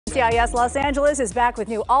NCIS Los Angeles is back with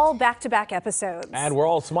new all back-to-back episodes. And we're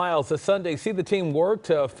all smiles this Sunday. See the team work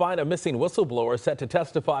to find a missing whistleblower set to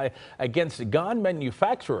testify against gun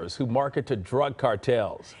manufacturers who market to drug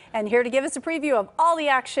cartels. And here to give us a preview of all the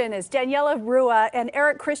action is Daniela Ruah and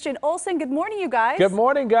Eric Christian Olsen. Good morning, you guys. Good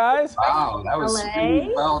morning, guys. Wow, that was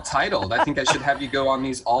really well titled. I think I should have you go on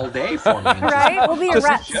these all day for me. Right? We'll be your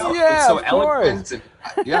reps. Yeah, so of course. And,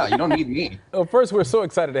 yeah, you don't need me. Well, first, we're so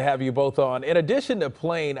excited to have you both on. In addition to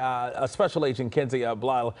playing a Special Agent Kenzie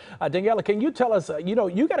Blyle, Daniela, can you tell us,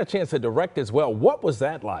 you got a chance to direct as well. What was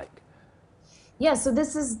that like? Yeah, so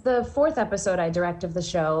this is the fourth episode I direct of the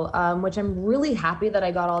show, which I'm really happy that I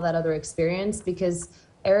got all that other experience because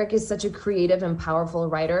Eric is such a creative and powerful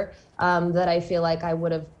writer that I feel like I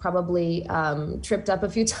would have probably tripped up a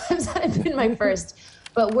few times had it been my first.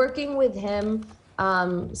 But working with him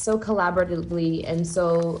so collaboratively and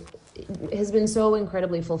so has been so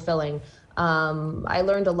incredibly fulfilling. I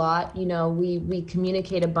learned a lot. We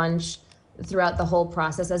communicate a bunch throughout the whole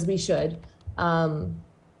process, as we should. And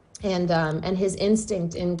his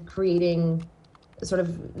instinct in creating sort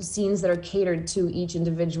of scenes that are catered to each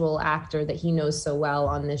individual actor that he knows so well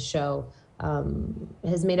on this show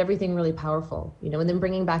has made everything really powerful. And then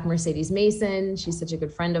bringing back Mercedes Mason, she's such a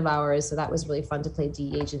good friend of ours, so that was really fun to play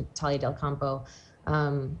DE Agent Talia Del Campo.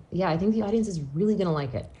 Yeah, I think the audience is really gonna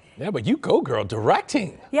like it. Yeah, but you go, girl,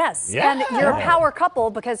 directing. Yes, yeah. And you're a power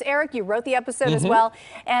couple because, Eric, you wrote the episode as well.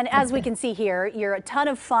 And as we can see here, you're a ton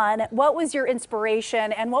of fun. What was your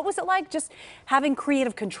inspiration and what was it like just having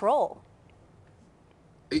creative control?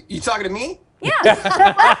 You talking to me?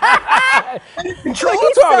 Yeah. Control?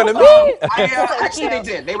 You talking to me? Actually, they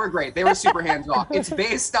did. They were great. They were super hands-off. It's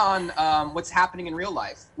based on what's happening in real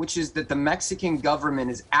life, which is that the Mexican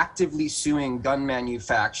government is actively suing gun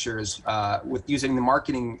manufacturers with using the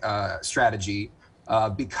marketing strategy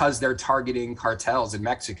because they're targeting cartels in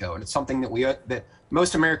Mexico. And it's something that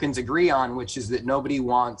most Americans agree on, which is that nobody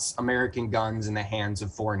wants American guns in the hands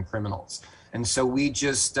of foreign criminals. And so we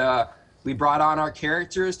just we brought on our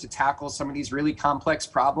characters to tackle some of these really complex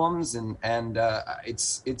problems, and I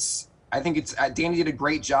think Danny did a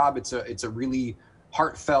great job. It's a really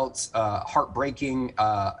heartfelt, heartbreaking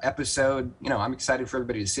episode. I'm excited for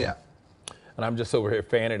everybody to see it. And I'm just over here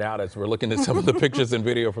fanning out as we're looking at some of the pictures and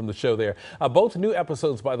video from the show there. Both new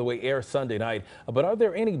episodes, by the way, air Sunday night. But are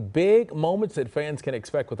there any big moments that fans can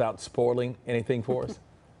expect without spoiling anything for us?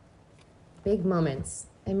 Big moments.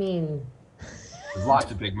 I mean...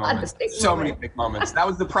 Lots of big moments. So many big moments. That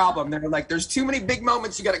was the problem. They were like, there's too many big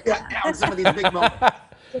moments. You got to cut down some of these big moments.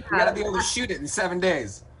 You got to be able to shoot it in 7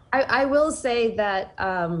 days. I will say that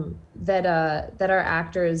that our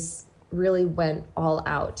actors really went all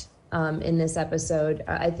out in this episode.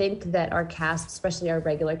 I think that our cast, especially our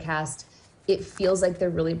regular cast, it feels like they're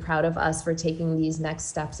really proud of us for taking these next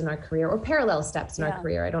steps in our career or parallel steps in our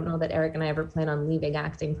career. I don't know that Eric and I ever plan on leaving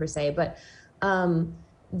acting per se, but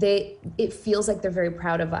it feels like they're very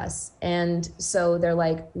proud of us. And so they're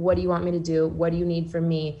like, what do you want me to do? What do you need from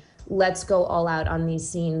me? Let's go all out on these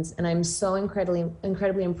scenes. And I'm so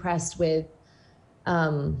incredibly impressed with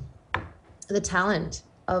the talent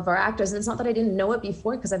of our actors. And it's not that I didn't know it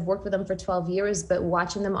before because I've worked with them for 12 years, but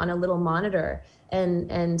watching them on a little monitor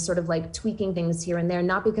and sort of like tweaking things here and there,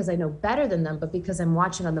 not because I know better than them, but because I'm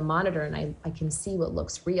watching on the monitor and I can see what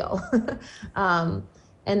looks real.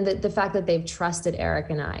 And the fact that they've trusted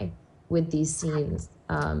Eric and I with these scenes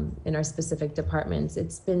in our specific departments,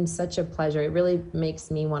 it's been such a pleasure. It really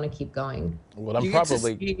makes me want to keep going. Well,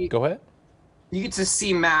 go ahead. You get to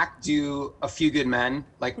see Mac do A Few Good Men,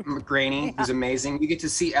 like McGraney, who's amazing. You get to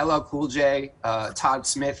see LL Cool J, Todd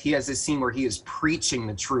Smith. He has this scene where he is preaching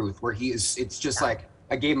the truth, where it's just like,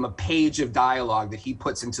 I gave him a page of dialogue that he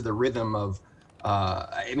puts into the rhythm of,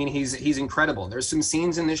 I mean, he's incredible. There's some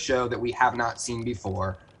scenes in this show that we have not seen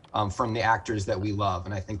before from the actors that we love,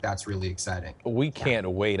 and I think that's really exciting. We can't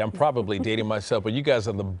wait. I'm probably dating myself, but you guys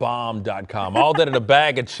are the bomb.com. All that in a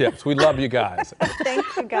bag of chips. We love you guys. Thank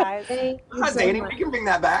you, guys. I'm not dating. We can bring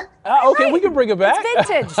that back. Okay, we can bring it back. It's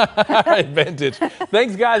vintage. All right, vintage.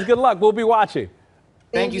 Thanks, guys. Good luck. We'll be watching.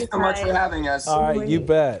 Thank you so much for having us. All right, you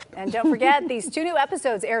bet. And don't forget, these 2 new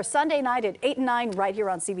episodes air Sunday night at 8 and 9 right here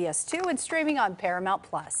on CBS 2 and streaming on Paramount+.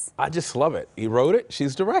 I just love it. He wrote it.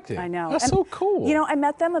 She's directing. I know. That's so cool. I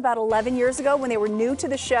met them about 11 years ago when they were new to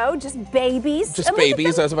the show, just babies. Just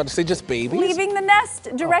babies. I was about to say just babies. Leaving the nest,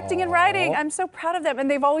 directing and writing. I'm so proud of them.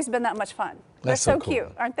 And they've always been that much fun. They're That's so cool.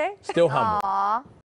 Cute, aren't they? Still humble.